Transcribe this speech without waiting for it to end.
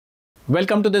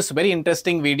Welcome to this very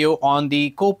interesting video on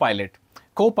the Copilot.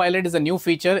 Copilot is a new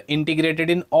feature integrated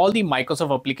in all the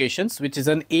Microsoft applications, which is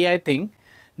an AI thing.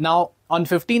 Now, on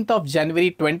 15th of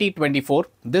January 2024,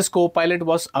 this Copilot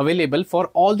was available for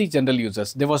all the general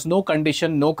users. There was no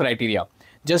condition, no criteria.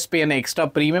 Just pay an extra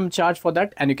premium charge for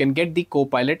that and you can get the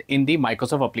Copilot in the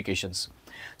Microsoft applications.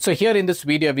 So here in this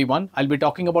video, everyone, I'll be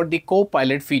talking about the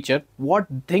Copilot feature, what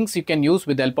things you can use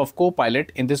with the help of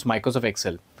Copilot in this Microsoft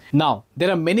Excel. Now, there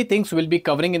are many things we'll be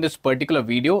covering in this particular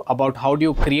video about how do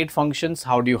you create functions,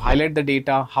 how do you highlight the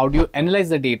data, how do you analyze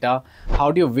the data,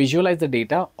 how do you visualize the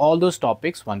data, all those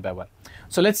topics one by one.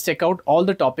 So let's check out all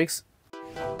the topics.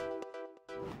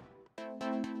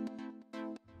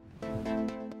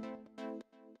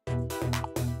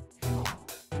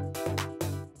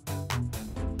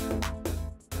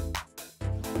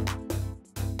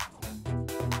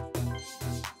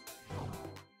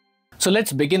 So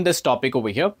let's begin this topic over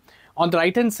here. On the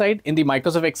right hand side in the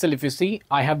Microsoft Excel, if you see,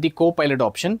 I have the Copilot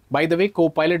option. By the way,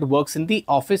 Copilot works in the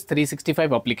Office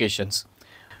 365 applications.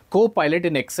 Copilot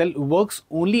in Excel works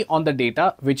only on the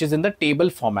data which is in the table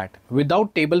format.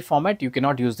 Without table format, you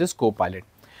cannot use this Copilot.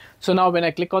 So now when I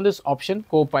click on this option,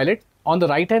 Copilot, on the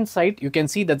right hand side, you can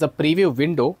see there's a preview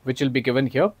window which will be given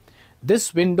here.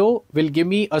 This window will give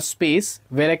me a space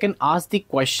where I can ask the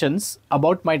questions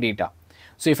about my data.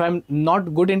 So if I'm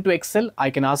not good into Excel,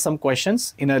 I can ask some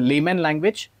questions in a layman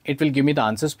language. It will give me the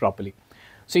answers properly.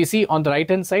 So you see on the right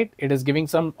hand side, it is giving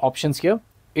some options here.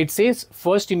 It says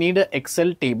first you need an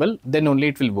Excel table, then only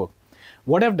it will work.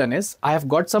 What I've done is I have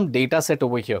got some data set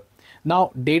over here.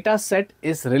 Now data set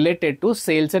is related to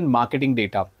sales and marketing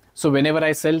data. So whenever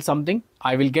I sell something,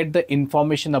 I will get the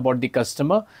information about the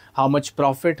customer, how much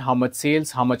profit, how much sales,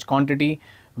 how much quantity,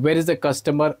 where is the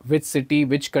customer, which city,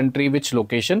 which country, which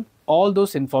location. All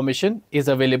those information is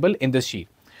available in this sheet.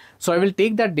 So I will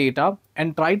take that data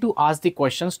and try to ask the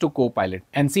questions to Copilot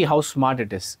and see how smart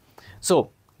it is. So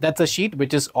that's a sheet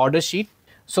which is order sheet.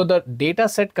 So the data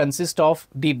set consists of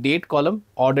the date column,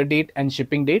 order date and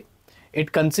shipping date.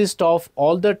 It consists of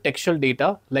all the textual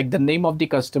data like the name of the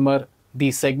customer,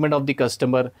 the segment of the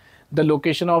customer, the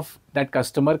location of that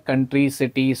customer, country,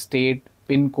 city, state,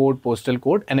 PIN code, postal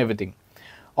code and everything.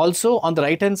 Also on the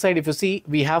right hand side, if you see,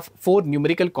 we have 4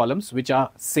 numerical columns which are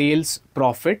sales,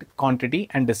 profit, quantity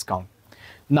and discount.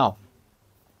 Now,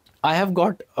 I have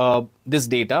got this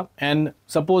data and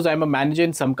suppose I'm a manager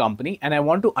in some company and I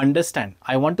want to understand,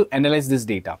 I want to analyze this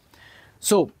data.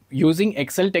 So using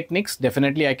Excel techniques,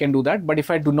 definitely I can do that. But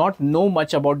if I do not know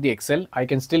much about the Excel, I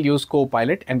can still use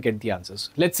Copilot and get the answers.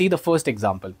 Let's see the first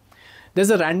example. There's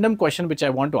a random question which I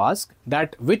want to ask,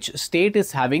 that which state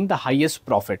is having the highest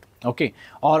profit, okay?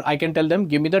 Or I can tell them,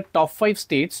 give me the top 5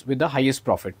 states with the highest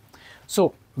profit.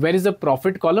 So where is the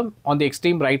profit column? On the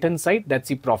extreme right hand side, that's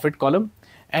the profit column.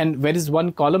 And where is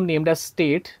one column named as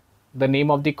state? The name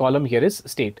of the column here is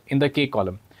state in the K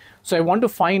column. So I want to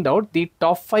find out the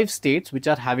top 5 states which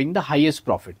are having the highest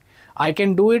profit. I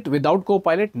can do it without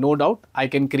Copilot, no doubt. I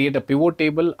can create a pivot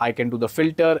table, I can do the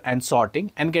filter and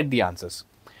sorting and get the answers.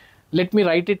 Let me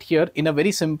write it here in a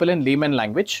very simple and layman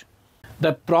language.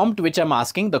 The prompt which I'm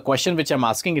asking, the question which I'm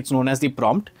asking, it's known as the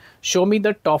prompt. Show me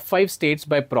the top 5 states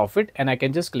by profit and I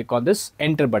can just click on this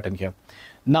enter button here.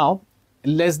 Now,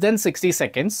 less than 60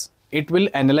 seconds, it will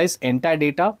analyze entire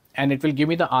data and it will give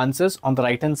me the answers on the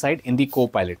right hand side in the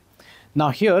Copilot.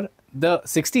 Now here, the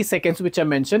 60 seconds which I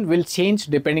mentioned will change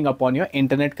depending upon your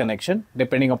internet connection,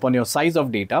 depending upon your size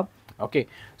of data. Okay,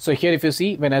 so here if you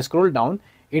see, when I scroll down,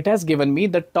 it has given me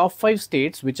the top 5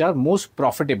 states which are most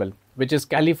profitable, which is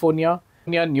California,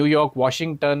 New York,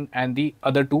 Washington, and the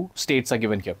other 2 states are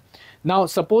given here. Now,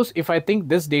 suppose if I think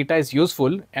this data is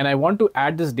useful and I want to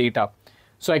add this data,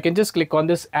 so I can just click on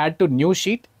this add to new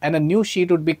sheet and a new sheet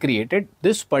would be created.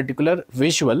 This particular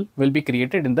visual will be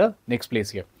created in the next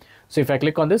place here. So if I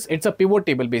click on this, it's a pivot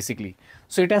table basically.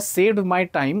 So it has saved my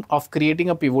time of creating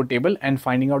a pivot table and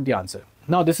finding out the answer.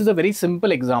 Now, this is a very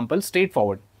simple example,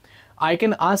 straightforward. I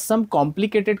can ask some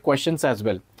complicated questions as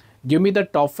well. Give me the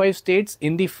top 5 states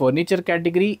in the furniture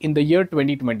category in the year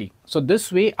 2020. So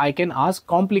this way I can ask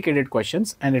complicated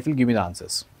questions and it will give me the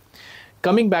answers.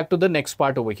 Coming back to the next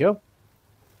part over here.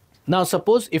 Now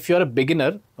suppose if you're a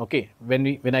beginner, okay,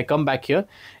 when I come back here,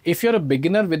 if you're a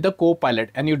beginner with the Copilot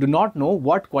and you do not know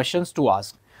what questions to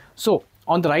ask. So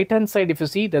on the right hand side, if you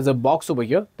see, there's a box over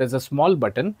here, there's a small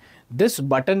button. This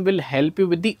button will help you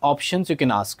with the options you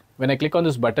can ask. When I click on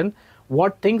this button,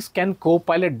 what things can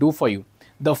Copilot do for you?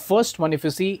 The first one, if you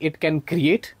see, it can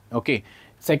create, okay.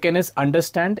 Second is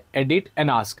understand, edit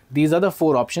and ask. These are the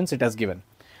 4 options it has given.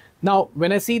 Now,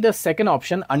 when I see the second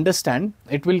option, understand,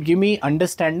 it will give me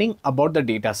understanding about the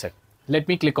data set. let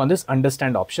me click on this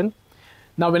understand option.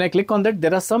 Now when I click on that,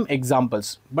 there are some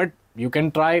examples, but you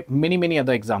can try many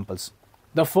other examples.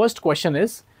 The first question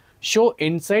is show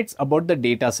insights about the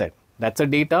data set. That's a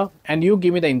data and you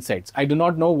give me the insights. I do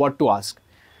not know what to ask.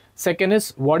 Second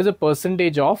is what is the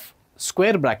percentage of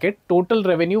square bracket total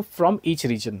revenue from each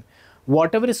region.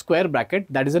 Whatever is square bracket,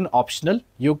 that is an optional.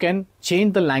 You can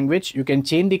change the language, you can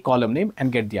change the column name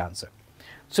and get the answer.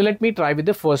 So let me try with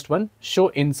the first one,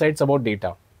 show insights about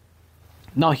data.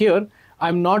 Now here,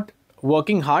 I'm not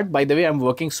working hard, by the way, I'm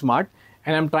working smart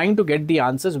and I'm trying to get the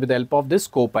answers with the help of this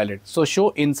Copilot. So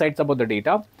show insights about the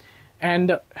data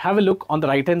and have a look on the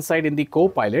right hand side in the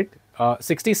Copilot.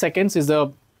 60 seconds is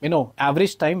the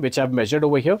average time which I've measured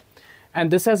over here. And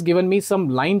this has given me some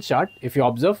line chart, if you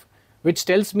observe, which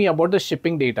tells me about the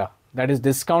shipping data, that is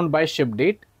discount by ship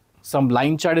date. Some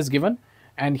line chart is given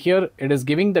and here it is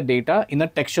giving the data in a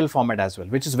textual format as well,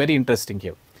 which is very interesting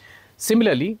here.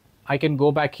 Similarly, I can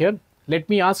go back here. Let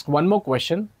me ask one more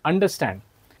question. Understand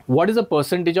what is the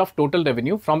percentage of total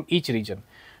revenue from each region.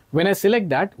 When I select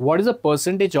that, what is the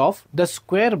percentage of the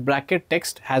square bracket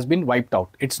text has been wiped out?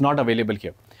 It's not available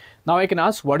here. Now I can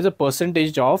ask what is the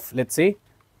percentage of, let's say,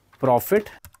 profit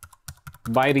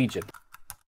by region.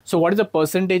 So what is the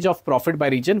percentage of profit by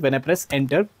region when I press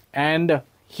enter? And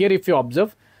here if you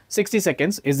observe, 60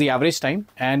 seconds is the average time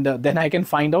and then I can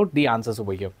find out the answers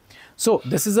over here. So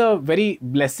this is a very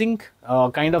blessing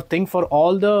kind of thing for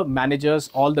all the managers,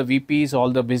 all the VPs,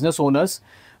 all the business owners,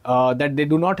 that they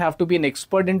do not have to be an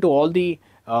expert into all the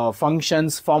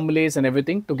functions, formulas and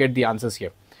everything to get the answers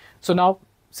here. So now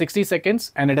 60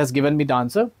 seconds and it has given me the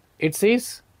answer. It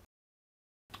says,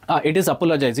 it is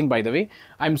apologizing, by the way.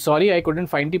 I'm sorry, I couldn't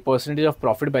find the percentage of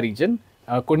profit by region.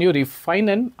 Could you refine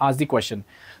and ask the question?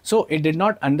 So it did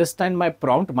not understand my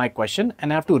prompt, my question,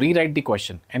 and I have to rewrite the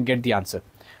question and get the answer.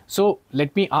 So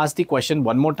let me ask the question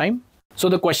one more time. So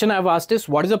the question I've asked is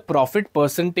what is the profit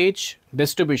percentage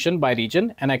distribution by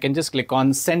region, and I can just click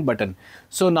on send button.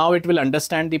 So now it will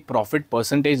understand the profit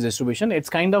percentage distribution. It's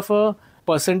kind of a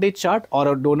percentage chart or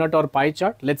a donut or pie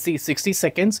chart. Let's see, 60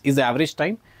 seconds is the average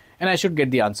time and I should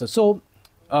get the answer. So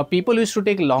people used to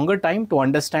take longer time to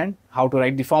understand how to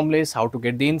write the formulas, how to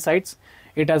get the insights.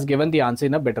 It has given the answer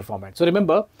in a better format. So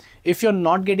remember, if you're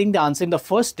not getting the answer in the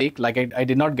first take, like I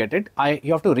did not get it,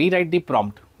 you have to rewrite the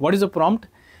prompt. What is the prompt?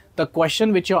 The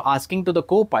question which you're asking to the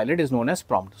Copilot is known as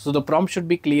prompt. So the prompt should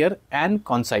be clear and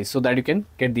concise so that you can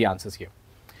get the answers here.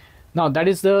 Now that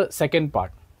is the second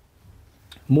part.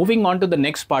 Moving on to the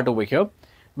next part over here.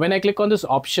 When I click on this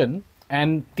option,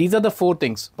 and these are the 4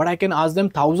 things, but I can ask them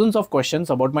thousands of questions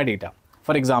about my data.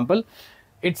 For example,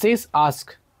 it says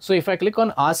ask. So if I click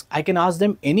on ask, I can ask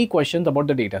them any questions about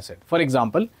the data set. For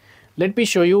example, let me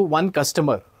show you one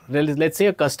customer. Let's say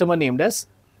a customer named as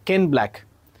Ken Black.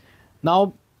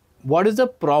 Now, what is the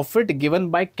profit given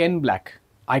by Ken Black?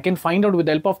 I can find out with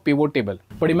the help of pivot table.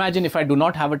 But imagine if I do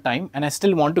not have a time and I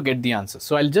still want to get the answer.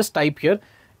 So I'll just type here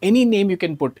any name you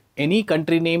can put, any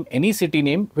country name, any city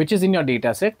name, which is in your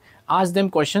data set. Ask them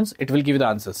questions, it will give you the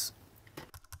answers.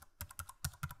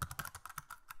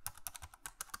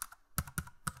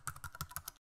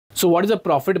 So what is the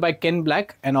profit by Ken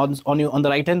Black? And on the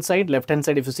right hand side, left hand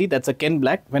side, if you see, that's a Ken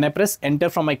Black. When I press enter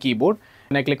from my keyboard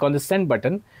and I click on the send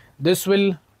button, this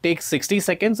will take 60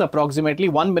 seconds, approximately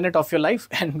 1 minute of your life,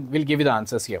 and will give you the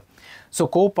answers here. So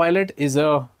Copilot is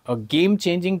a game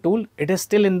changing tool. It is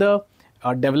still in the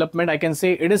development. I can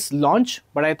say it is launched,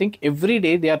 but I think every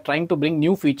day they are trying to bring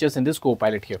new features in this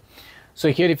Copilot here. So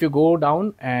here if you go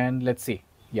down and let's see,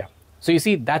 yeah. So you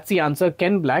see that's the answer,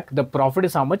 Ken Black. The profit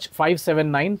is how much?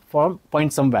 579 for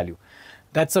point some value.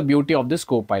 That's the beauty of this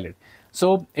Copilot.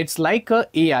 So it's like a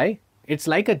AI, it's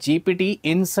like a GPT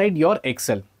inside your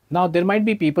Excel. Now there might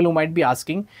be people who might be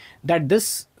asking that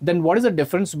then what is the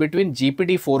difference between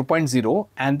GPT 4.0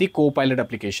 and the Copilot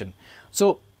application?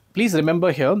 So please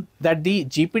remember here that the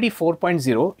GPT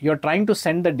 4.0, you're trying to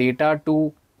send the data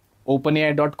to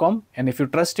openai.com, and if you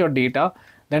trust your data,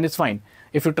 then it's fine.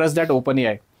 If you trust that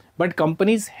OpenAI, but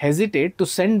companies hesitate to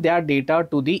send their data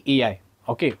to the AI,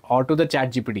 okay, or to the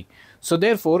chat GPT. So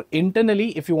therefore,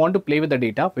 internally, if you want to play with the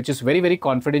data, which is very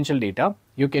confidential data,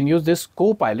 you can use this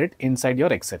Copilot inside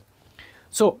your Excel.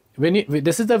 So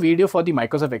this is the video for the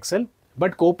Microsoft Excel,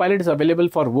 but Copilot is available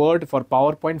for Word, for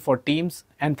PowerPoint, for Teams,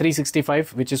 and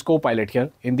 365, which is Copilot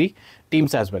here in the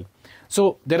Teams as well.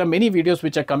 So there are many videos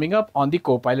which are coming up on the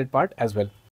Copilot part as well.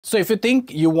 So if you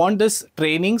think you want this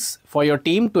trainings for your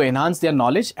team to enhance their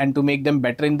knowledge and to make them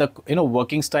better in the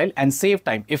working style and save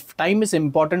time, if time is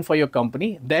important for your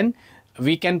company, then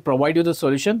we can provide you the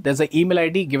solution. There's an email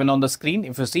ID given on the screen.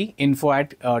 If you see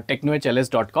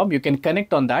info@technohls.com, you can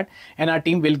connect on that and our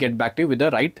team will get back to you with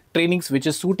the right trainings which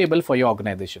is suitable for your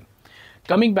organization.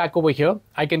 Coming back over here,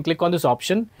 I can click on this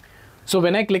option. So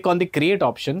when I click on the create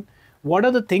option, what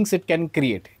are the things it can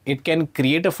create? It can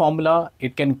create a formula,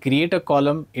 it can create a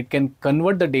column, it can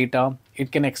convert the data,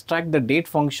 it can extract the date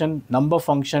function, number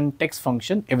function, text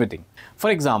function, everything.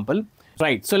 For example,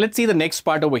 right, so let's see the next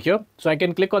part over here. So I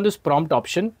can click on this prompt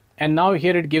option and now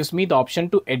here it gives me the option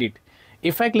to edit.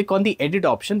 If I click on the edit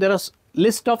option, there are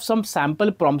list of some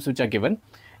sample prompts which are given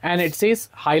and it says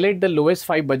highlight the lowest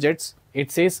 5 budgets.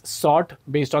 It says sort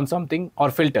based on something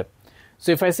or filter.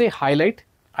 So if I say highlight,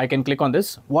 I can click on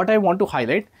this. What I want to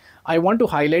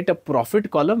highlight a profit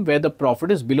column where the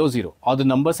profit is below 0 or the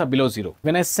numbers are below 0.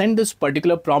 When I send this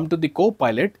particular prompt to the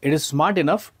Copilot, it is smart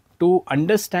enough to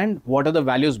understand what are the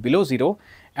values below 0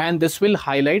 and this will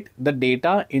highlight the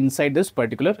data inside this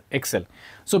particular Excel.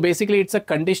 So basically it's a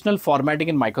conditional formatting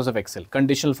in Microsoft Excel,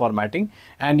 conditional formatting,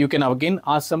 and you can again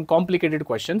ask some complicated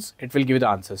questions. It will give you the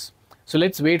answers. So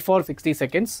let's wait for 60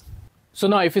 seconds. So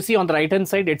now if you see on the right hand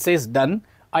side, it says done.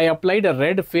 I applied a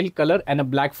red fill color and a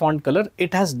black font color.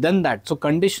 It has done that. So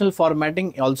conditional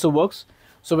formatting also works.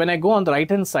 So when I go on the right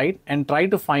hand side and try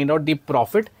to find out the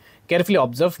profit, carefully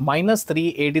observe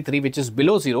 -383, which is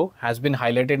below 0, has been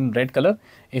highlighted in red color.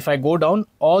 If I go down,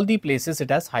 all the places it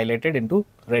has highlighted into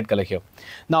red color here.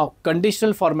 Now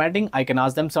conditional formatting, I can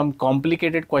ask them some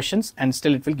complicated questions and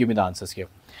still it will give me the answers here.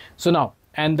 So now,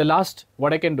 and the last,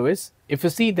 what I can do is, if you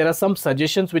see there are some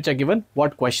suggestions which are given,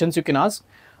 what questions you can ask.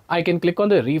 I can click on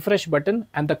the refresh button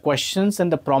and the questions and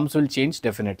the prompts will change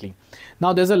definitely.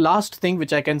 Now there's a last thing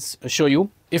which I can show you.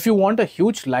 If you want a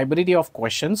huge library of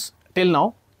questions till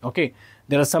now, okay,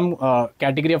 there are some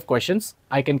category of questions.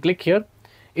 I can click here.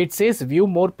 It says view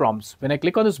more prompts. When I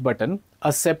click on this button,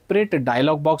 a separate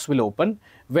dialog box will open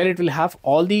where it will have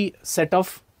all the set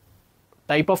of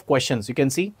type of questions. You can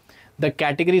see the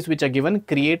categories which are given: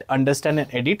 create, understand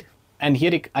and edit. And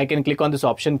here I can click on this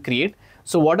option create.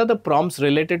 So what are the prompts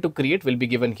related to create will be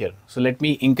given here. So let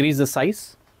me increase the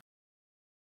size.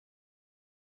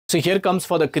 So here comes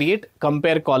for the create,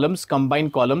 compare columns, combine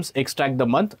columns, extract the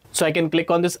month. So I can click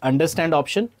on this understand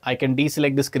option. I can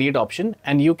deselect this create option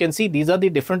and you can see these are the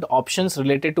different options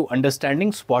related to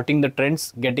understanding, spotting the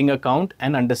trends, getting a count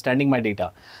and understanding my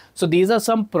data. So these are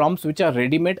some prompts which are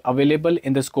ready-made available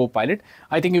in this Copilot.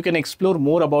 I think you can explore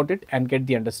more about it and get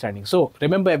the understanding. So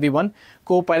remember everyone,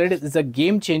 Copilot is a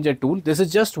game changer tool. This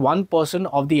is just 1%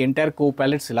 of the entire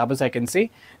Copilot syllabus, I can say.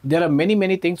 There are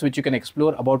many things which you can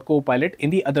explore about Copilot in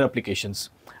the other applications.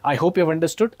 I hope you have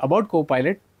understood about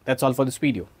Copilot. That's all for this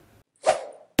video.